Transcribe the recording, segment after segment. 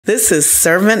This is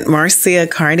Servant Marcia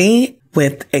Carty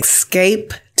with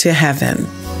Escape to Heaven.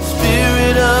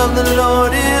 Spirit of the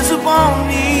Lord is upon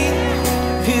me.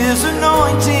 His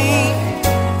anointing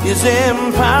is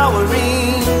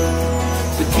empowering.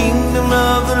 The kingdom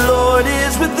of the Lord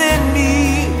is within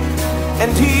me,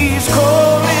 and He's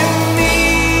calling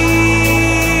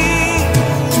me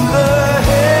to the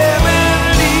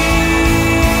heavenly.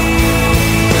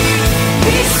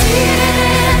 Be seated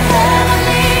in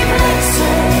heavenly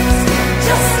places,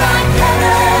 just like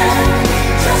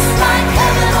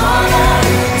heaven on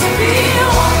earth. To be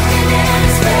walking in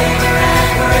His favor and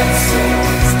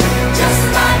graces, just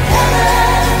like heaven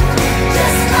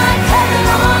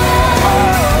on earth.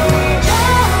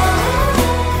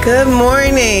 Good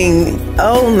morning.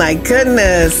 Oh my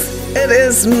goodness. It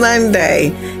is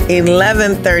Monday,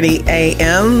 11:30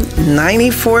 a.m.,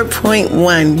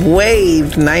 94.1,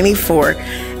 Wave 94.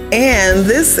 And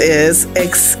this is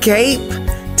Escape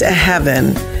to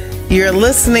Heaven. You're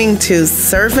listening to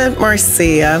Servant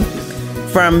Marcia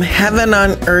from Heaven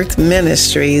on Earth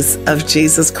Ministries of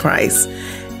Jesus Christ.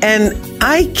 And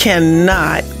I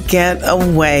cannot get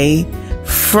away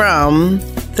from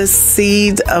the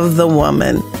seed of the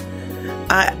woman.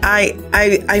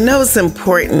 I know it's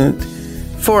important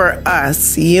for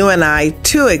us, you and I,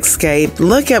 to escape.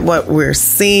 Look at what we're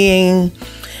seeing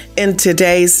in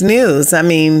today's news. I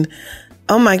mean,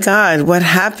 oh my God, what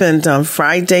happened on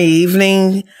Friday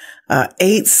evening?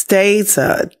 8 states,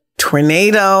 a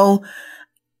tornado,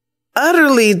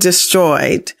 utterly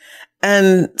destroyed.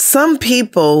 And some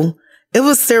people, it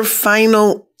was their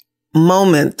final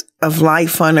moment of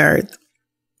life on earth.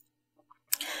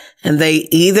 And they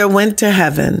either went to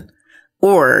heaven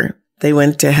or they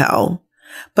went to hell.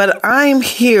 But I'm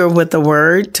here with the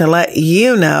word to let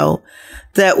you know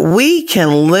that we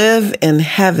can live in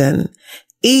heaven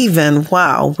even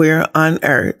while we're on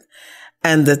earth.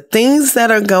 And the things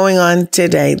that are going on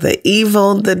today, the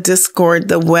evil, the discord,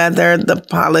 the weather, the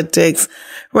politics,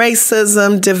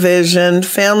 racism, division,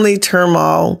 family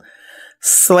turmoil,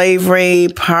 slavery,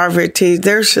 poverty,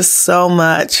 there's just so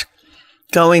much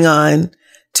going on.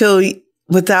 Till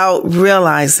without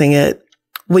realizing it,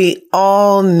 we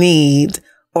all need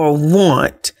or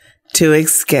want to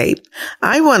escape.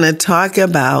 I want to talk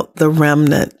about the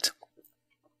remnant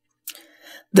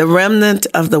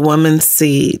of the woman's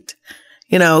seed.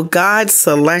 You know, God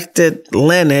selected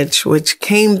lineage, which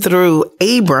came through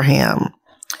Abraham,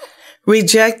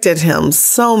 rejected him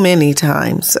so many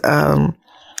times,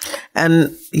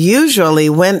 and usually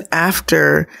went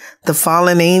after the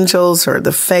fallen angels or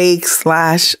the fake /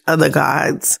 other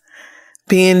gods,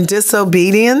 being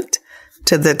disobedient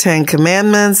to the 10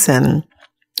 Commandments and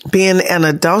being an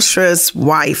adulterous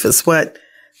wife is what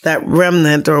that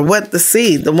remnant or what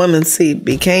the woman's seed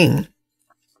became.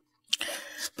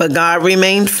 But God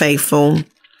remained faithful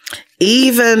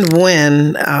even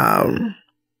when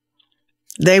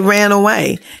they ran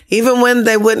away, even when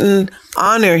they wouldn't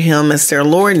honor him as their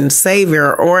Lord and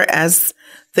Savior or as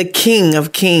the King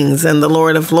of Kings and the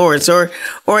Lord of Lords, or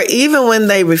even when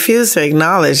they refused to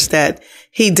acknowledge that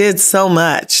he did so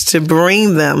much to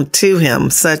bring them to him,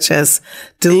 such as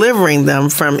delivering them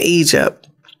from Egypt.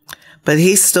 But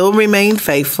he still remained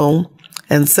faithful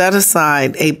and set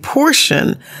aside a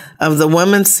portion of the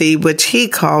woman's seed, which he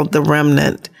called the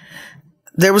remnant.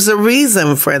 There was a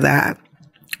reason for that.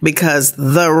 Because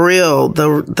the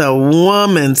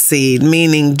woman's seed,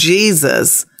 meaning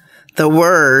Jesus, the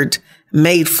Word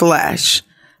made flesh,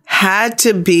 had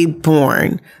to be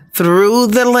born through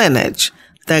the lineage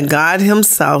that God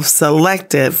himself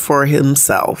selected for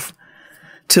himself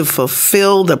to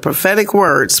fulfill the prophetic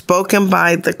word spoken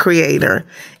by the Creator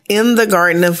in the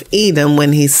Garden of Eden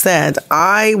when he said,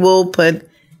 I will put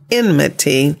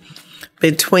enmity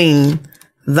between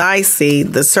thy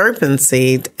seed, the serpent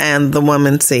seed, and the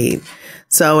woman's seed.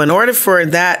 So in order for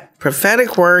that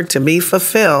prophetic word to be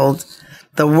fulfilled,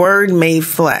 the Word made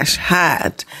flesh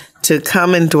had to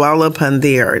come and dwell upon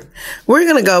the earth. We're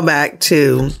going to go back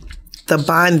to the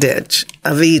bondage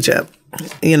of Egypt,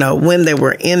 when they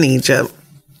were in Egypt.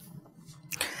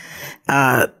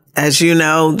 As you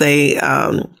know, they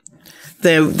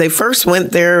first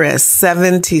went there as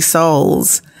 70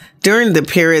 souls during the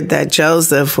period that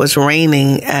Joseph was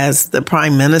reigning as the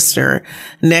prime minister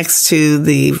next to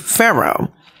the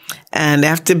Pharaoh. And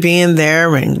after being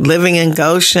there and living in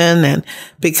Goshen and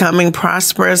becoming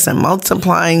prosperous and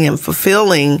multiplying and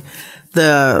fulfilling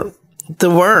the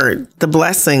word, the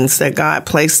blessings that God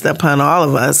placed upon all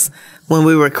of us when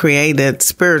we were created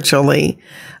spiritually,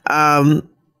 the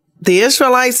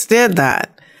Israelites did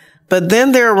that. But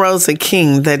then there arose a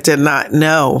king that did not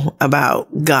know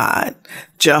about God,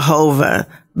 Jehovah,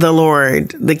 the Lord,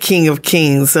 the King of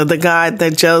Kings, or the God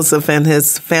that Joseph and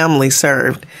his family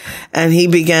served. And he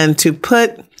began to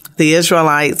put the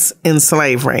Israelites in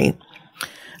slavery.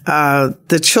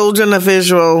 The children of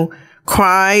Israel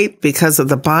cried because of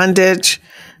the bondage.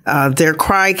 Their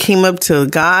cry came up to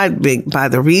God by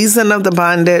the reason of the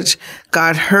bondage.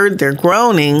 God heard their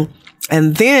groaning,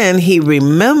 and then he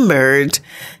remembered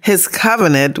his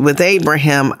covenant with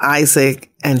Abraham,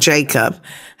 Isaac, and Jacob.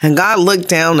 And God looked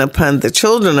down upon the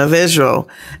children of Israel,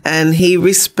 and he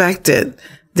respected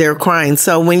their crying.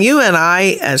 So when you and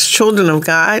I, as children of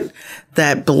God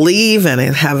that believe and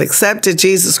have accepted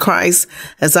Jesus Christ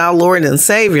as our Lord and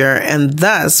Savior, and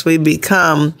thus we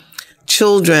become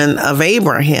children of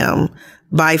Abraham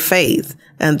by faith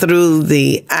and through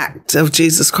the act of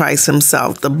Jesus Christ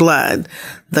himself, the blood,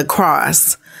 the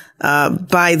cross.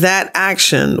 By that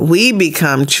action, we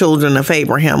become children of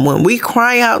Abraham. When we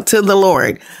cry out to the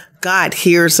Lord, God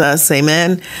hears us,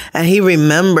 amen, and he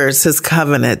remembers his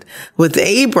covenant with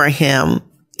Abraham,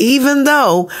 even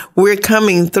though we're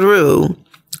coming through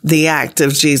the act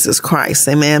of Jesus Christ,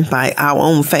 amen, by our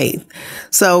own faith.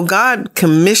 So God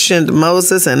commissioned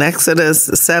Moses in Exodus,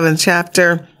 the 7th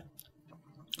chapter,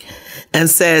 and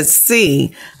said,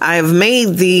 "See, I have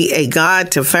made thee a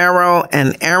god to Pharaoh,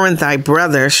 and Aaron thy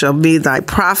brother shall be thy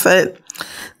prophet.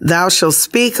 Thou shalt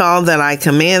speak all that I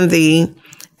command thee,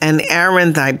 and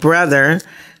Aaron thy brother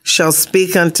shall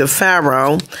speak unto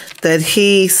Pharaoh, that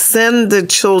he send the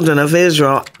children of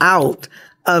Israel out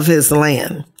of his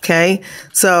land." Okay,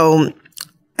 so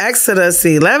Exodus,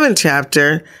 the 11th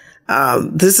chapter,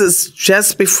 this is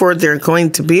just before they're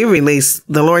going to be released.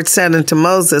 The Lord said unto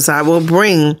Moses, "I will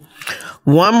bring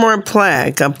one more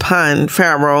plague upon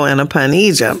Pharaoh and upon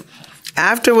Egypt.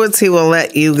 Afterwards, he will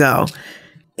let you go.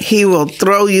 He will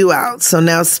throw you out. So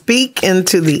now speak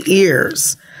into the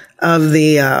ears of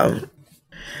the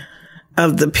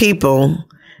people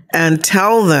and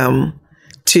tell them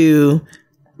to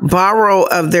borrow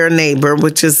of their neighbor,"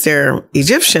 which is their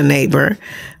Egyptian neighbor,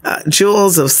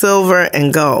 "jewels of silver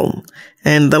and gold."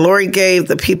 And the Lord gave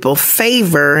the people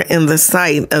favor in the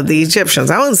sight of the Egyptians.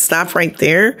 I want to stop right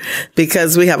there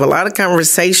because we have a lot of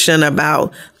conversation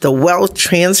about the wealth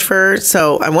transfer.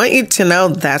 So I want you to know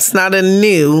that's not a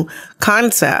new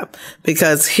concept,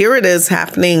 because here it is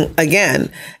happening again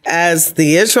as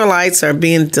the Israelites are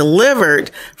being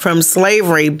delivered from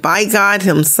slavery by God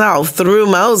himself through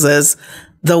Moses.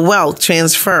 The wealth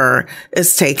transfer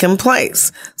is taking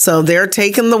place. So they're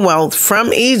taking the wealth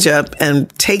from Egypt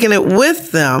and taking it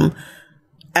with them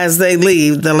as they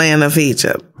leave the land of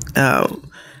Egypt.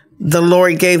 The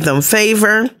Lord gave them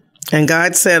favor, and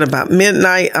God said, "About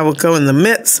midnight, I will go in the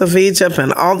midst of Egypt,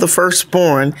 and all the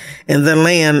firstborn in the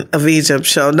land of Egypt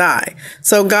shall die."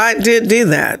 So God did do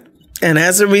that. And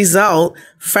as a result,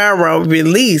 Pharaoh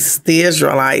released the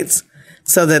Israelites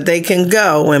so that they can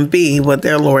go and be with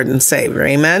their Lord and Savior.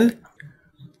 Amen.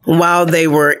 While they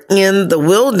were in the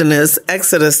wilderness,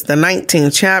 Exodus, the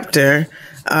 19th chapter,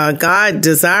 God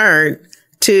desired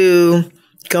to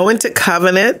go into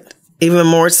covenant, even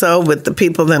more so with the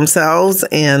people themselves,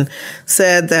 and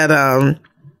said that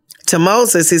to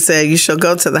Moses, he said, "You shall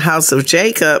go to the house of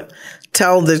Jacob,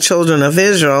 tell the children of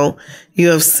Israel, you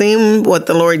have seen what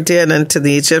the Lord did unto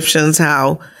the Egyptians,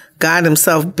 how God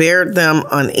himself bared them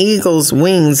on eagle's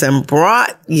wings and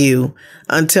brought you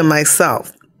unto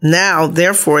myself. Now,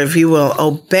 therefore, if you will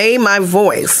obey my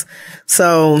voice."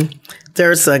 So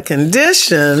there's a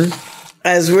condition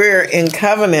as we're in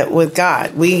covenant with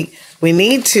God. We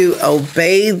need to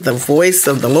obey the voice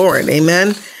of the Lord.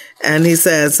 Amen. And he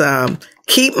says,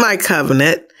 "Keep my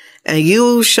covenant, and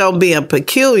you shall be a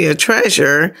peculiar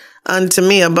treasure unto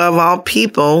me above all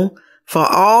people, for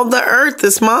all the earth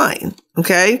is mine."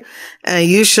 Okay. "And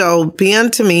you shall be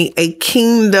unto me a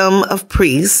kingdom of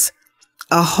priests,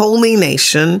 a holy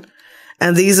nation.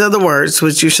 And these are the words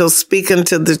which you shall speak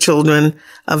unto the children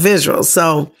of Israel."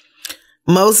 So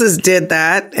Moses did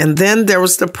that. And then there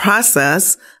was the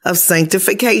process of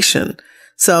sanctification.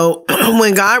 So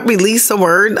when God released a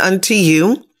word unto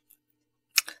you,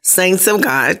 saints of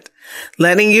God,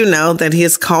 letting you know that he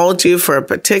has called you for a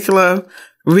particular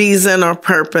reason or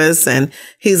purpose, and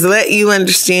he's let you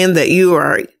understand that you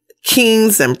are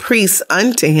kings and priests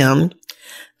unto him,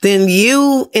 then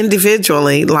you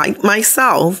individually, like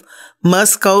myself,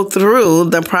 must go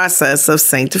through the process of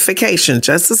sanctification,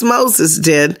 just as Moses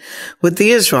did with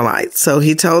the Israelites. So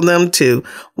he told them to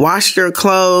wash their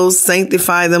clothes,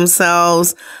 sanctify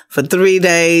themselves for 3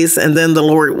 days, and then the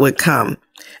Lord would come.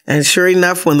 And sure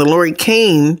enough, when the Lord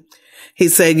came, he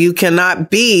said, "You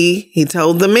cannot be," he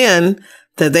told the men,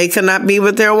 that they could not be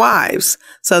with their wives.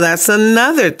 So that's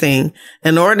another thing.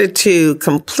 In order to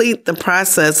complete the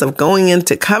process of going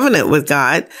into covenant with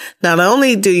God, not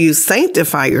only do you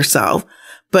sanctify yourself,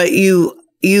 but you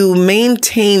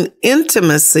maintain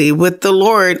intimacy with the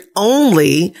Lord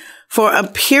only for a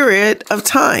period of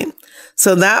time.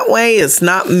 So that way it's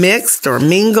not mixed or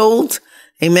mingled.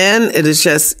 Amen. It is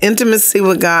just intimacy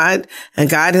with God, and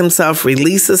God himself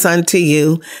releases unto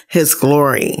you his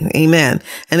glory. Amen.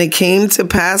 And it came to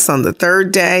pass on the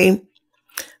third day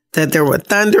that there were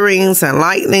thunderings and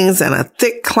lightnings and a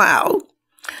thick cloud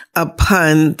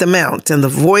upon the mount, and the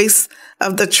voice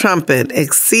of the trumpet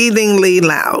exceedingly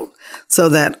loud, so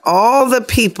that all the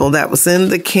people that was in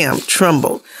the camp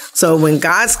trembled. So when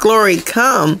God's glory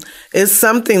comes, it's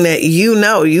something that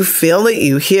you feel it,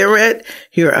 you hear it,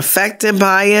 you're affected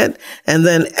by it. And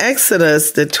then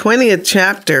Exodus, the 20th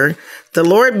chapter, the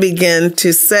Lord began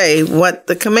to say what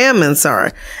the commandments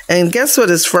are. And guess what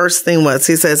his first thing was?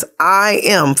 He says, I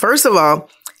am. First of all,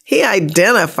 he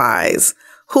identifies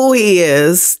who he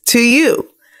is to you,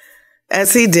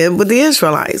 as he did with the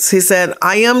Israelites. He said,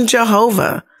 I am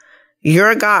Jehovah,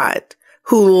 your God,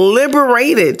 who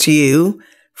liberated you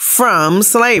from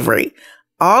slavery.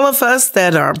 All of us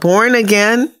that are born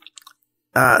again,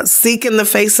 seeking the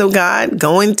face of God,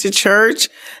 going to church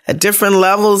at different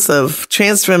levels of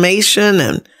transformation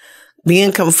and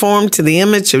being conformed to the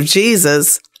image of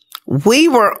Jesus, we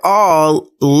were all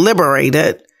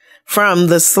liberated from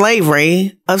the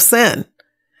slavery of sin.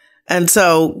 And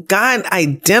so God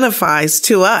identifies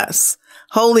to us.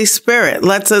 Holy Spirit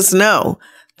lets us know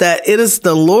that it is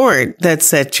the Lord that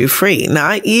set you free,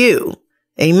 not you.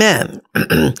 Amen.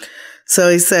 So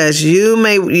he says,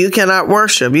 you cannot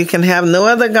worship. You can have no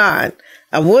other God.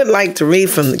 I would like to read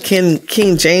from the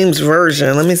King James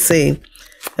Version. Let me see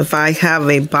if I have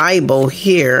a Bible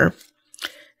here.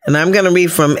 And I'm going to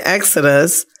read from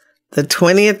Exodus, the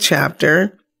 20th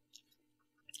chapter.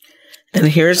 And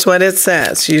here's what it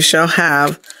says. You shall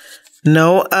have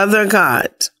no other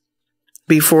God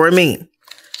before me.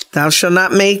 Thou shalt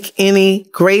not make any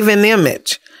graven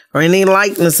image or any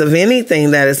likeness of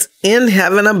anything that is in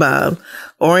heaven above,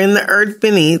 or in the earth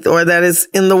beneath, or that is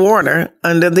in the water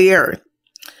under the earth.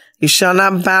 You shall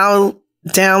not bow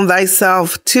down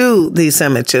thyself to these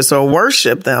images, or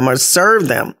worship them, or serve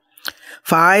them.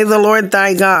 For I, the Lord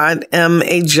thy God, am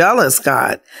a jealous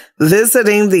God,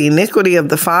 visiting the iniquity of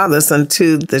the fathers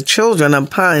unto the children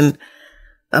upon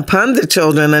the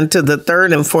children unto the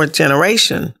third and fourth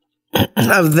generation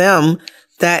of them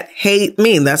that hate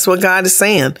me. That's what God is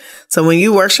saying. So when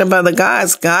you worship other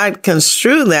gods, God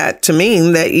construe that to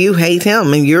mean that you hate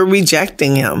him and you're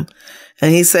rejecting him.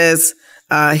 And he says,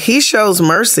 he shows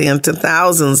mercy unto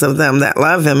thousands of them that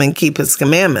love him and keep his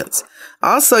commandments.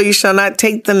 Also, you shall not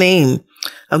take the name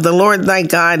of the Lord thy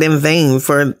God in vain,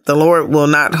 for the Lord will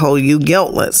not hold you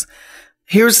guiltless.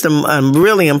 Here's the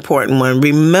really important one.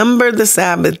 Remember the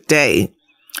Sabbath day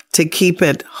to keep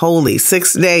it holy.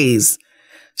 6 days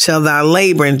shall thou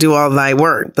labor and do all thy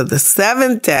work. But the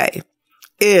seventh day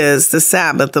is the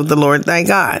Sabbath of the Lord thy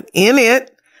God. In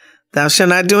it thou shalt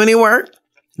not do any work,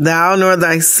 thou nor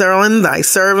thy son, thy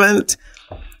servant,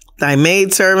 thy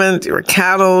maidservant, your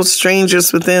cattle,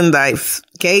 strangers within thy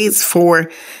gates.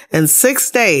 For in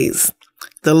 6 days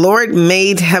the Lord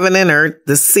made heaven and earth,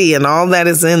 the sea, and all that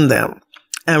is in them,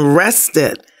 and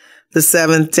rested the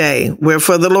seventh day.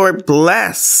 Wherefore the Lord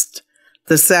blessed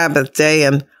the Sabbath day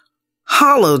and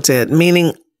hallowed it,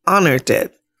 meaning honored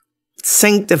it,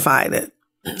 sanctified it,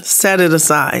 set it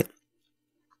aside.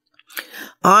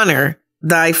 Honor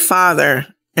thy father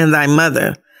and thy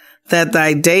mother, that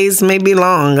thy days may be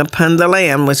long upon the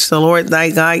land which the Lord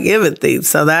thy God giveth thee.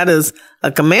 So that is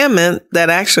a commandment that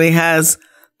actually has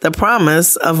the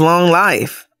promise of long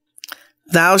life.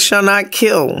 Thou shalt not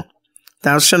kill.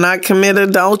 Thou shalt not commit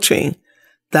adultery.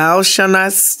 Thou shalt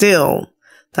not steal.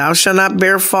 Thou shalt not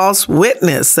bear false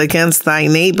witness against thy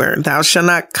neighbor. Thou shalt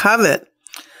not covet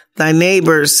thy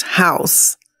neighbor's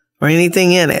house or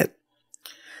anything in it.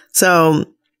 So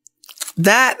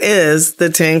that is the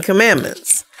 10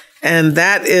 Commandments. And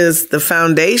that is the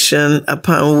foundation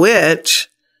upon which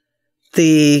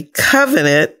the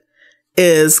covenant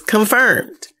is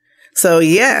confirmed. So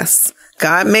yes,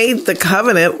 God made the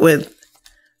covenant with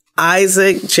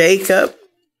Isaac, Jacob,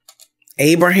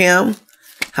 Abraham.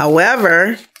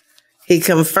 However, he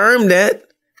confirmed it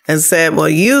and said, well,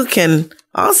 you can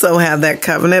also have that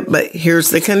covenant, but here's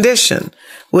the condition,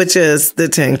 which is the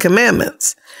 10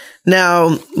 Commandments.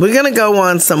 Now, we're going to go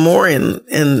on some more in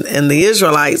the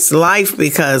Israelites' life,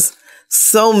 because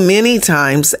so many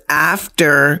times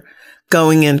after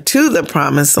going into the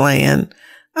promised land,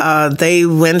 they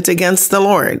went against the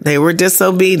Lord. They were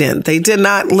disobedient. They did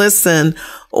not listen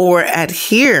or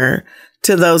adhere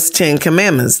to those 10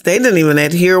 commandments. They didn't even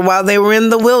adhere while they were in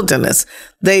the wilderness.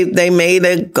 They made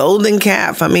a golden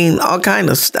calf. I mean, all kind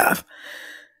of stuff.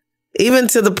 Even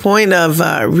to the point of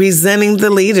resenting the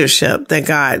leadership that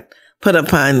God put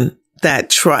upon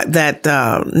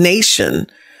that nation,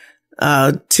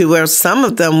 to where some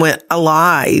of them went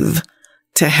alive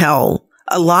to hell.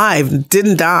 Alive,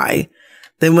 didn't die.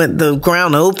 The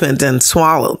ground opened and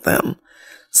swallowed them.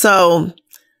 So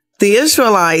the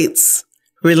Israelites'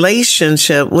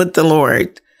 relationship with the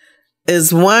Lord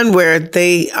is one where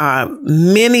they are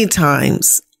many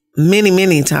times,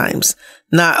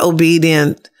 not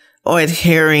obedient or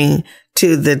adhering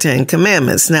to the 10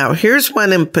 commandments. Now, here's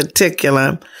one in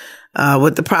particular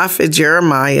with the prophet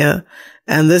Jeremiah,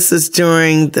 and this is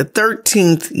during the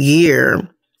 13th year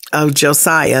of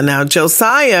Josiah. Now,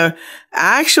 Josiah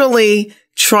actually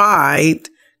tried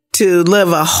to live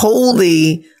a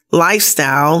holy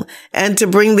lifestyle and to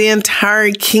bring the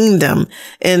entire kingdom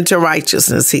into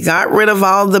righteousness. He got rid of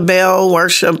all the Baal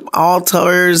worship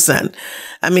altars, and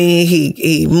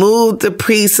he moved the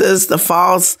priests, the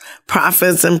false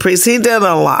prophets and priests. He did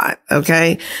a lot,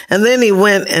 okay? And then he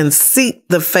went and sought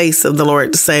the face of the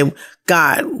Lord to say,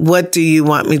 God, what do you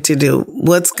want me to do?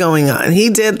 What's going on? He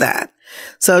did that.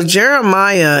 So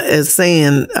Jeremiah is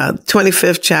saying,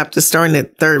 25th chapter, starting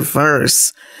at 3rd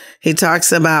verse, he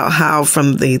talks about how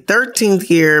from the 13th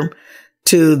year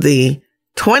to the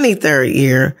 23rd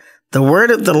year, the word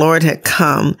of the Lord had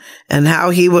come, and how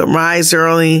he would rise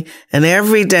early and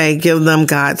every day give them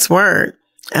God's word,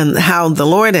 and how the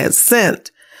Lord had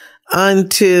sent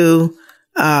unto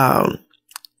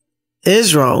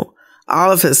Israel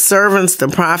all of his servants, the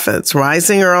prophets,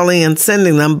 rising early and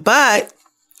sending them. But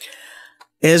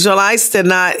Israelites did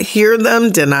not hear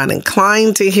them, did not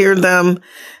incline to hear them.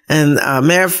 And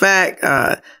matter of fact,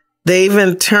 they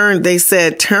even they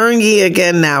said, turn ye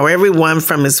again now, everyone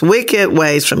from his wicked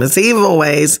ways, from his evil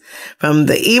ways, from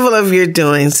the evil of your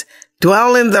doings,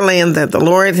 dwell in the land that the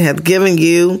Lord hath given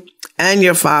you and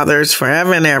your fathers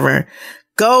forever and ever.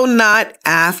 Go not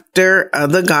after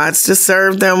other gods to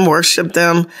serve them, worship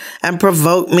them, and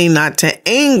provoke me not to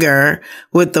anger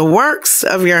with the works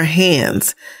of your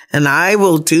hands, and I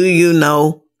will do you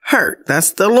no hurt.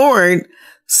 That's the Lord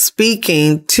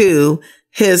speaking to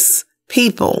his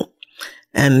people.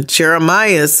 And Jeremiah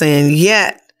is saying,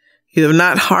 yet you have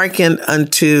not hearkened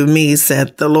unto me,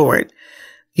 said the Lord.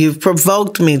 You've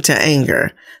provoked me to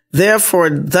anger. Therefore,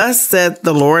 thus saith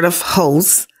the Lord of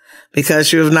hosts,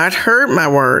 because you have not heard my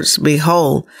words,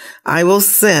 behold, I will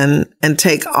send and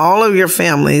take all of your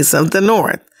families of the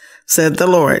north, said the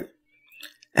Lord.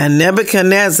 And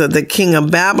Nebuchadnezzar, the king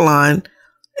of Babylon,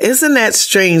 isn't that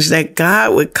strange that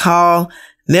God would call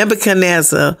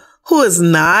Nebuchadnezzar, who is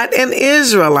not an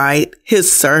Israelite,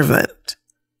 his servant?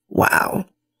 Wow.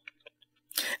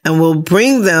 And will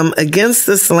bring them against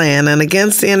this land and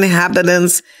against the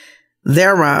inhabitants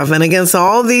thereof and against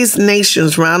all these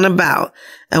nations round about,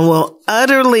 and will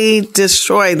utterly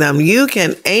destroy them. You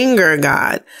can anger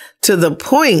God to the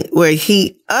point where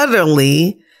he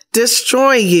utterly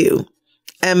destroy you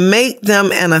and make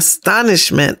them an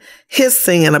astonishment,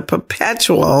 hissing in a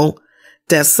perpetual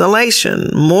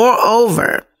desolation.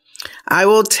 Moreover, I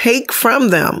will take from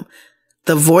them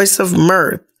the voice of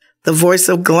mirth, the voice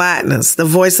of gladness, the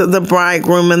voice of the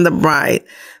bridegroom and the bride,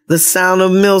 the sound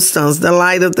of millstones, the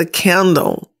light of the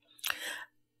candle,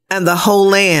 and the whole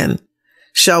land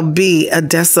shall be a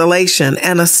desolation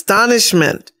and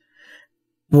astonishment.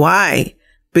 Why?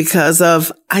 Because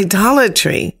of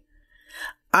idolatry.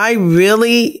 I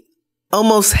really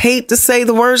almost hate to say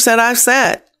the words that I've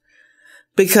said,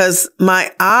 because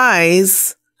my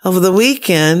eyes over the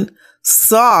weekend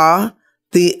saw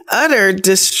the utter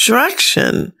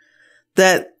destruction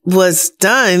that was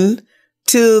done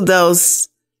to those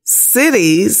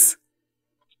cities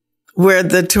where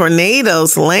the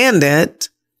tornadoes landed.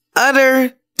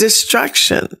 Utter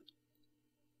destruction.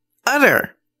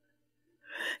 Utter.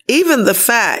 Even the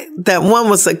fact that one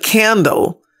was a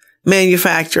candle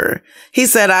manufacturer. He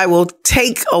said, I will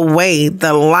take away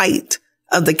the light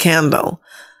of the candle.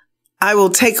 I will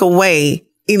take away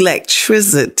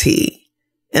electricity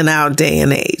in our day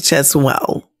and age as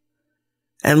well.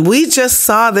 And we just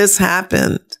saw this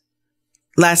happen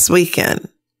last weekend.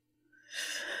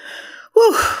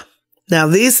 Whew. Now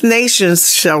these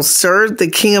nations shall serve the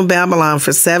king of Babylon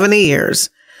for 70 years.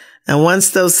 And once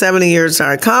those 70 years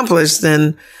are accomplished,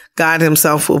 then God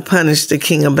himself will punish the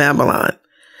king of Babylon.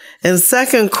 In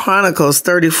 2 Chronicles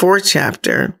 34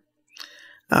 chapter,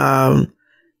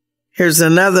 Here's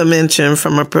another mention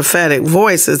from a prophetic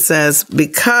voice. It says,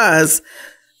 because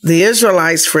the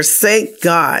Israelites forsake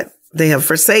God, they have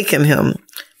forsaken him,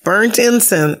 burnt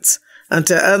incense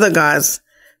unto other gods,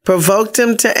 provoked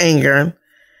him to anger.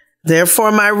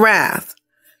 Therefore my wrath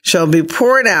shall be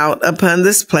poured out upon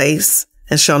this place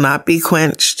and shall not be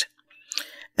quenched.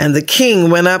 And the king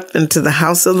went up into the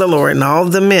house of the Lord, and all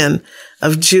the men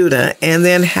of Judah and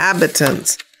the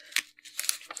inhabitants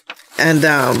and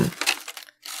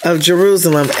of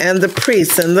Jerusalem, and the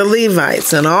priests and the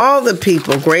Levites and all the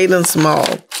people, great and small.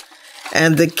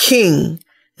 And the king,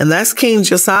 and that's King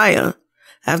Josiah,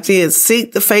 after he had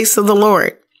sought the face of the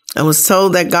Lord and was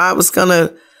told that God was going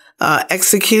to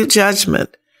execute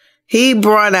judgment, he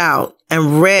brought out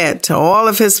and read to all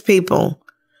of his people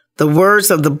the words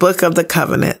of the book of the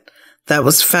covenant that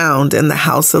was found in the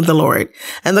house of the Lord.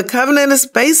 And the covenant is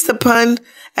based upon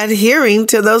adhering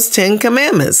to those 10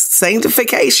 commandments,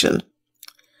 sanctification.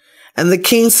 And the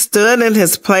king stood in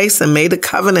his place and made a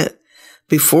covenant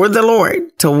before the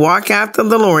Lord to walk after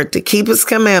the Lord, to keep his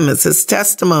commandments, his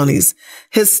testimonies,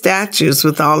 his statutes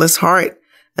with all his heart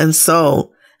and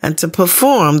soul, and to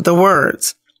perform the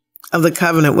words of the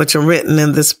covenant which are written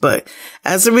in this book.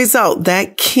 As a result,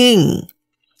 that king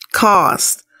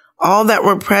caused all that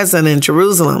were present in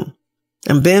Jerusalem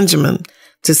and Benjamin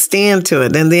to stand to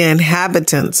it, and the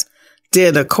inhabitants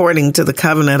did according to the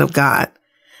covenant of God.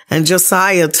 And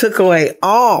Josiah took away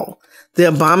all the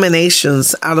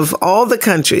abominations out of all the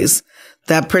countries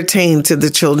that pertained to the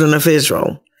children of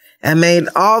Israel, and made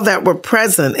all that were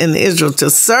present in Israel to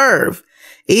serve,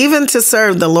 even to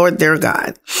serve the Lord their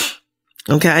God.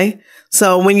 Okay?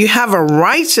 So when you have a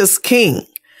righteous king,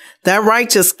 that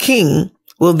righteous king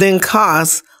will then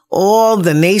cause all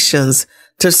the nations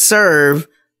to serve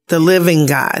the living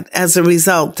God. As a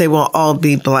result, they will all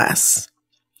be blessed.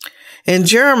 In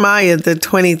Jeremiah, the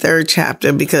 23rd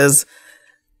chapter, because,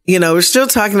 we're still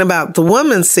talking about the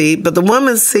woman's seed, but the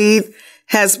woman's seed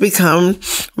has become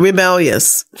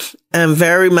rebellious and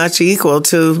very much equal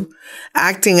to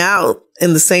acting out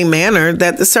in the same manner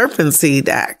that the serpent seed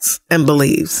acts and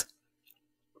believes.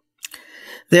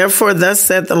 Therefore, thus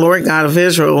said the Lord God of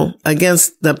Israel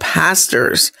against the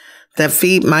pastors that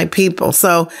feed my people.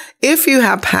 So if you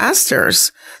have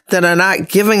pastors that are not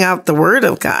giving out the word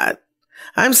of God,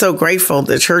 I'm so grateful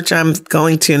the church I'm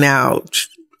going to now,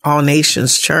 All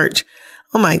Nations Church.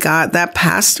 Oh my God, that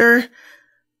pastor,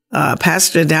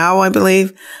 Pastor Dow, I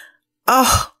believe.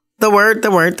 Oh, the word.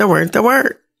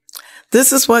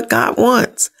 This is what God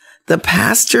wants. The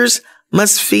pastors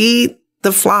must feed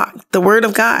the flock, the word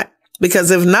of God,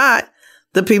 because if not,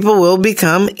 the people will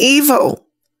become evil.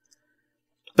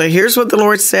 But here's what the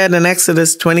Lord said in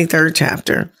Exodus 23rd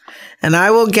chapter. And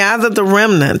I will gather the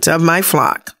remnant of my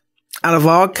flock out of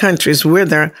all countries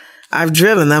whither I've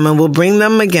driven them, and will bring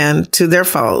them again to their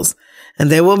folds, and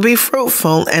they will be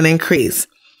fruitful and increase.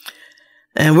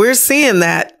 And we're seeing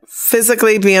that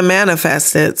physically being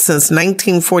manifested since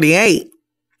 1948,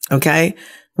 okay,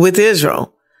 with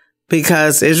Israel,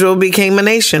 because Israel became a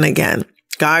nation again.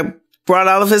 God brought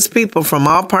all of his people from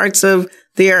all parts of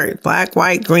the earth, black,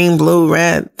 white, green, blue,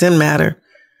 red, didn't matter,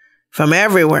 from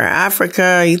everywhere,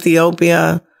 Africa,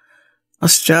 Ethiopia,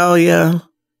 Australia,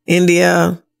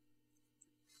 India,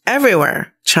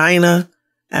 everywhere, China,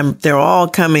 and they're all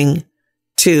coming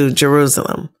to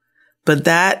Jerusalem. But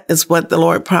that is what the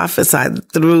Lord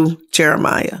prophesied through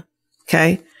Jeremiah.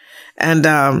 Okay.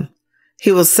 And,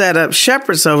 he will set up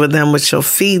shepherds over them, which shall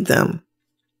feed them.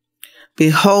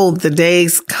 Behold, the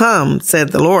days come, said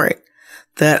the Lord,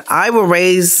 that I will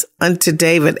raise unto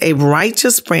David a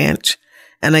righteous branch,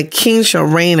 and a king shall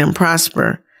reign and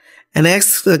prosper, and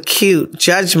execute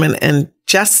judgment and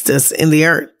justice in the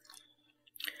earth.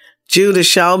 Judah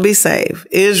shall be saved.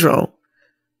 Israel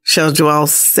shall dwell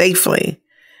safely.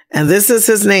 And this is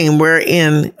his name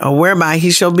whereby he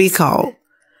shall be called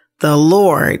the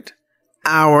Lord,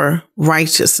 our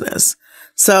righteousness.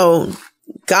 So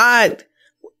God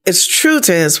is true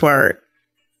to his word.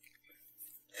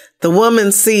 The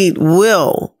woman's seed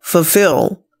will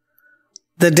fulfill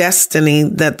the destiny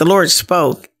that the Lord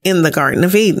spoke in the Garden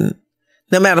of Eden.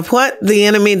 No matter what the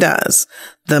enemy does,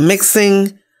 the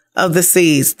mixing of the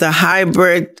seeds, the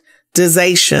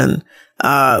hybridization,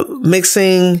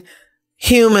 mixing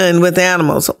human with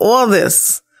animals, all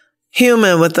this,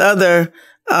 human with other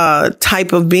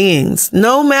type of beings,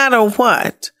 no matter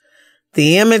what,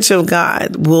 the image of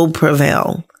God will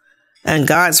prevail, and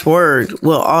God's word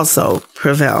will also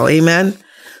prevail. Amen.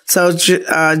 So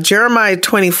Jeremiah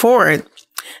 24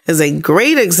 is a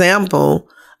great example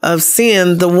of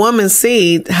seeing the woman's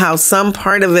seed, how some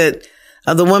part of it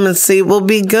of the woman's seed will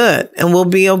be good and will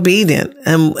be obedient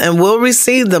and will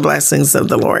receive the blessings of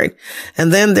the Lord.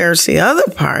 And then there's the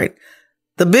other part,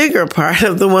 the bigger part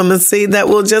of the woman's seed that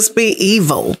will just be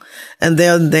evil. And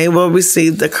then they will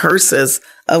receive the curses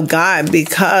of God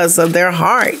because of their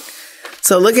heart.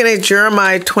 So looking at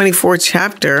Jeremiah 24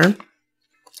 chapter,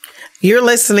 you're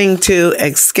listening to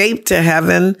Escape to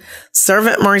Heaven,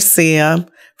 Servant Marcia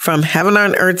from Heaven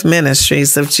on Earth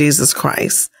Ministries of Jesus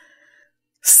Christ.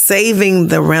 Saving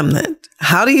the remnant.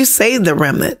 How do you save the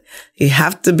remnant? You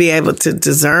have to be able to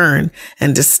discern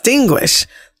and distinguish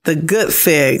the good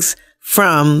figs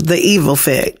from the evil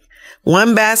fig.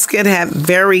 One basket had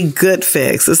very good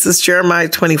figs. This is Jeremiah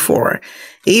 24.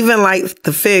 Even like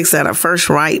the figs that are first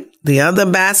ripe, the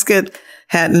other basket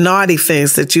had naughty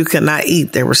figs that you could not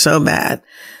eat. They were so bad.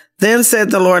 Then said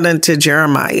the Lord unto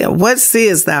Jeremiah, what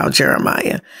seest thou,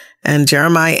 Jeremiah? And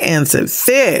Jeremiah answered,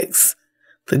 figs.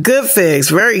 The good figs,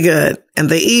 very good, and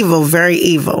the evil, very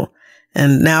evil.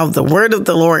 And now the word of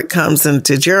the Lord comes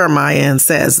into Jeremiah and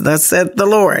says, thus said the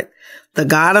Lord, the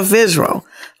God of Israel,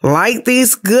 like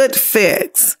these good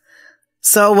figs,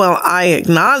 so will I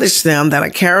acknowledge them that are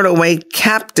carried away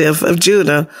captive of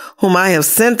Judah, whom I have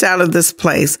sent out of this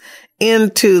place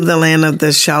into the land of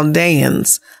the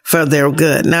Chaldeans for their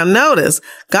good. Now notice,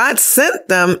 God sent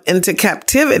them into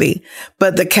captivity,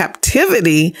 but the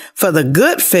captivity for the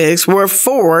good figs were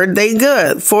for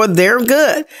their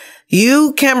good.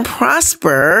 You can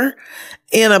prosper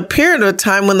in a period of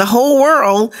time when the whole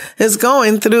world is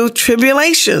going through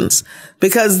tribulations,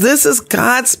 because this is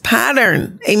God's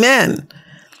pattern. Amen.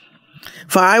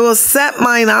 For I will set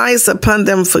mine eyes upon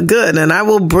them for good, and I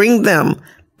will bring them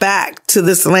back to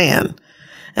this land.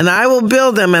 And I will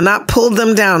build them and not pull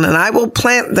them down, and I will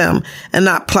plant them and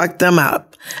not pluck them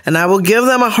up. And I will give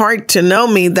them a heart to know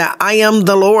me, that I am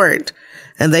the Lord,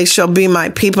 and they shall be my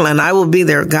people, and I will be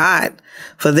their God.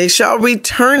 For they shall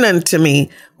return unto me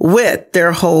with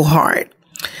their whole heart.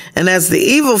 And as the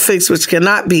evil figs which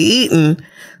cannot be eaten,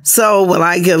 so will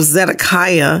I give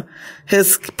Zedekiah,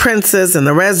 his princes, and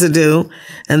the residue,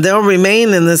 and they'll remain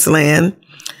in this land,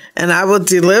 and I will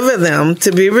deliver them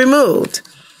to be removed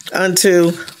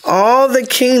unto all the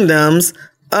kingdoms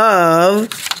of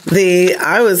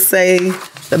I would say,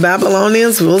 the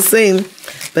Babylonians, we'll see.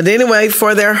 But anyway,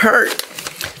 for their hurt,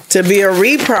 to be a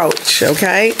reproach,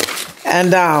 okay?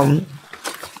 And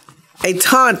a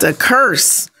taunt, a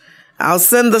curse. I'll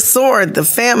send the sword, the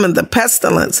famine, the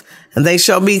pestilence, and they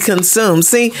shall be consumed.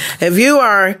 See, if you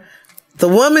are the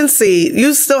woman's seed,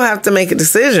 you still have to make a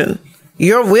decision.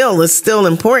 Your will is still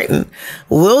important.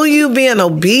 Will you be an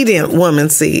obedient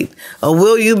woman's seed, or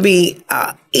will you be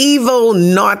an evil,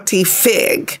 naughty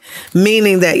fig,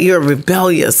 meaning that you're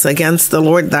rebellious against the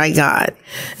Lord thy God?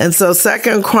 And so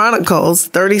 2 Chronicles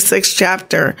 36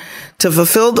 chapter, to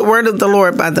fulfill the word of the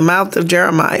Lord by the mouth of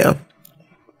Jeremiah,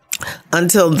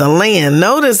 until the land.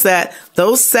 Notice that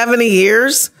those 70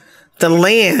 years, the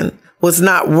land was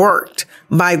not worked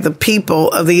by the people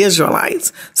of the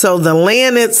Israelites. So the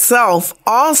land itself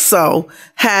also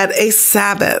had a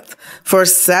Sabbath for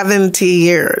 70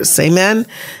 years. Amen.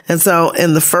 And so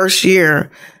in the first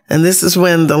year, and this is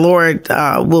when the Lord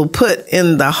will put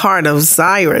in the heart of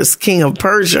Cyrus, king of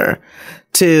Persia,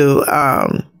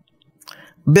 to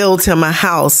build him a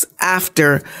house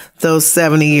after those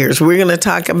 70 years. We're going to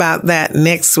talk about that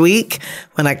next week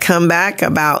when I come back,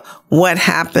 about what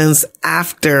happens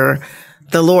after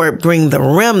the Lord bring the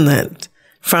remnant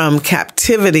from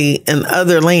captivity in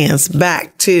other lands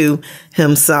back to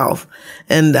himself.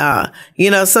 And,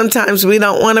 sometimes we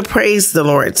don't want to praise the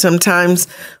Lord. Sometimes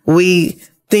we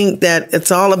think that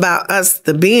it's all about us,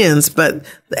 the beings, but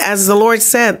as the Lord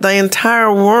said, the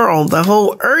entire world, the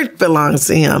whole earth belongs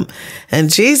to him. And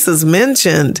Jesus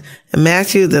mentioned in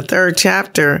Matthew, the 3rd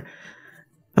chapter,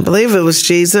 I believe it was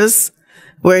Jesus,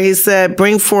 where he said,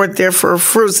 bring forth therefore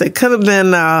fruits. It could have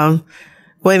been,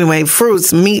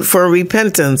 fruits, meet for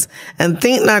repentance. And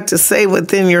think not to say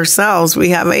within yourselves, we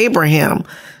have Abraham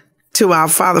to our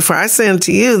father. For I say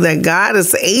unto you that God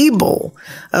is able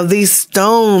of these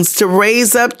stones to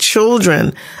raise up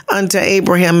children unto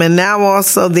Abraham. And now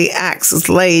also the axe is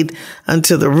laid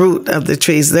unto the root of the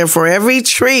trees. Therefore every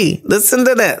tree, listen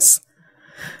to this,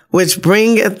 which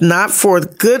bringeth not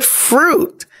forth good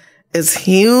fruit is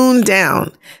hewn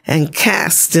down and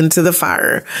cast into the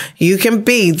fire. You can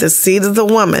be the seed of the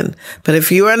woman, but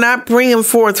if you are not bringing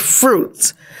forth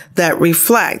fruits that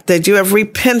reflect that you have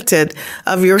repented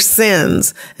of your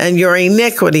sins and your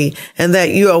iniquity, and that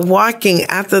you are walking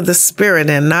after the Spirit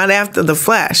and not after the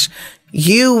flesh,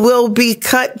 you will be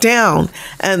cut down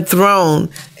and thrown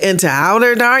into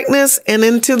outer darkness and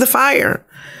into the fire.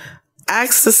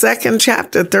 Acts, the 2nd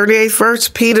chapter, 38th verse,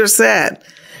 Peter said,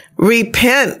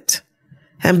 repent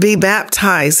and be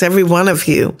baptized, every one of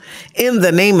you, in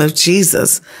the name of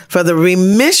Jesus, for the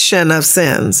remission of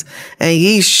sins, and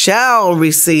ye shall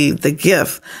receive the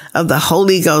gift of the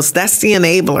Holy Ghost. That's the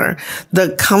enabler,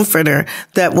 the comforter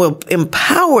that will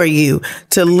empower you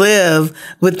to live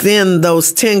within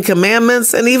those 10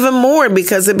 commandments and even more,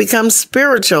 because it becomes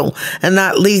spiritual and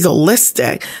not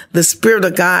legalistic. The Spirit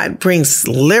of God brings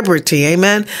liberty.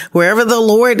 Amen. Wherever the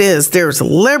Lord is, there's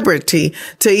liberty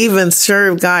to even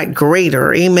serve God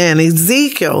greater. Amen.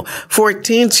 Ezekiel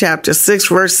 14 chapter 6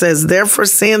 verse says, therefore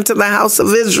say unto the house of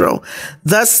Israel,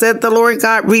 thus said the Lord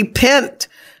God, repent,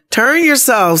 turn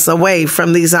yourselves away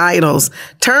from these idols,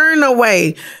 turn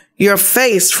away your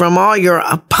face from all your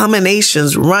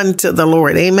abominations, run to the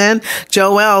Lord. Amen.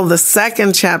 Joel, the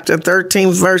 2nd chapter,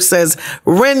 13th verse says,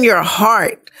 rend your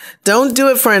heart. Don't do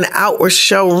it for an outward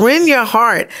show. Rend your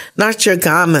heart, not your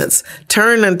garments.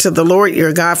 Turn unto the Lord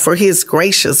your God, for he is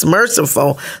gracious,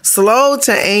 merciful, slow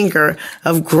to anger,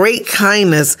 of great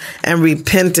kindness, and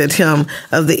repented him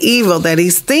of the evil that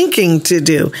he's thinking to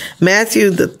do. Matthew,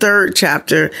 the 3rd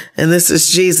chapter, and this is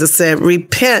Jesus said,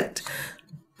 repent,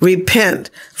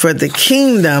 for the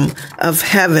kingdom of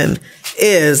heaven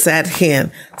is at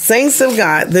hand. Saints of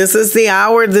God, this is the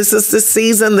hour, this is the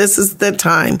season, this is the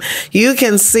time. You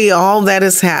can see all that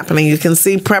is happening. You can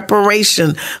see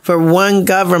preparation for one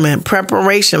government,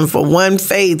 preparation for one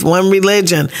faith, one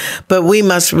religion, but we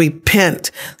must repent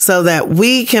so that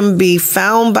we can be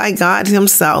found by God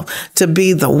himself to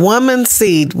be the woman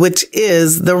seed, which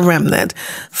is the remnant.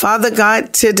 Father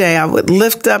God, today I would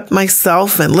lift up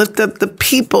myself and lift up the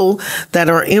people that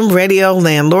are in Radio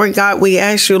Land. Lord God, we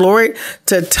ask you, Lord,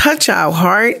 to touch our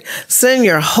heart. Send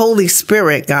your Holy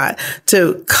Spirit, God,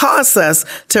 to cause us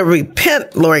to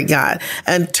repent, Lord God,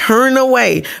 and turn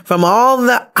away from all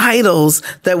the idols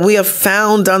that we have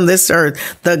found on this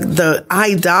earth. The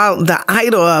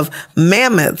idol of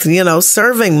mammoth,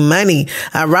 serving money.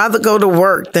 I'd rather go to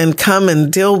work than come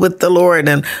and deal with the Lord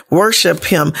and worship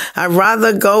him. I'd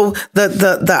rather go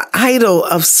the idol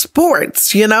of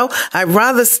sports, I'd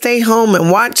rather stay home and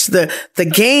watch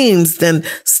the games than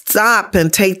stop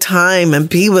and take time and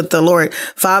be with the Lord.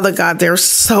 Father God, there are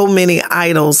so many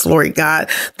idols, Lord God,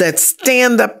 that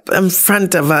stand up in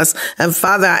front of us. And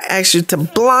Father, I ask you to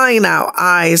blind our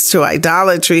eyes to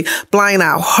idolatry, blind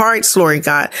our hearts, Lord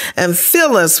God, and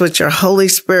fill us with your Holy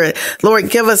Spirit. Lord,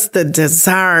 give us the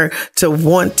desire to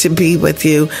want to be with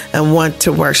you and want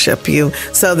to worship you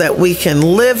so that we can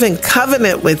live in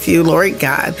covenant with you, Lord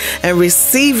God, and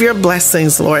receive your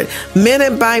blessings, Lord,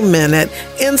 minute by minute,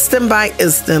 instant by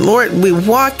instant. Lord, we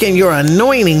walk in your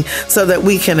anointing so that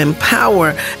we can empower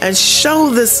and show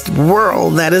this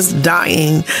world that is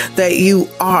dying that you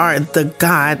are the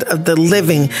God of the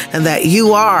living and that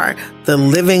you are the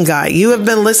living God. You have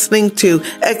been listening to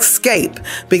Escape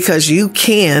because you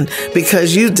can,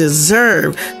 because you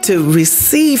deserve to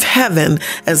receive heaven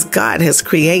as God has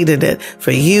created it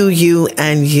for you, you,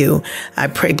 and you. I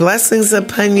pray blessings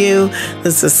upon you.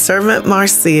 This is Servant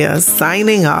Marcia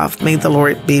signing off. May the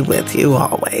Lord be with you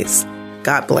always.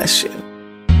 God bless you.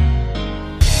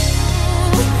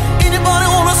 Anybody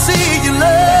wanna see your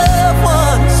loved one?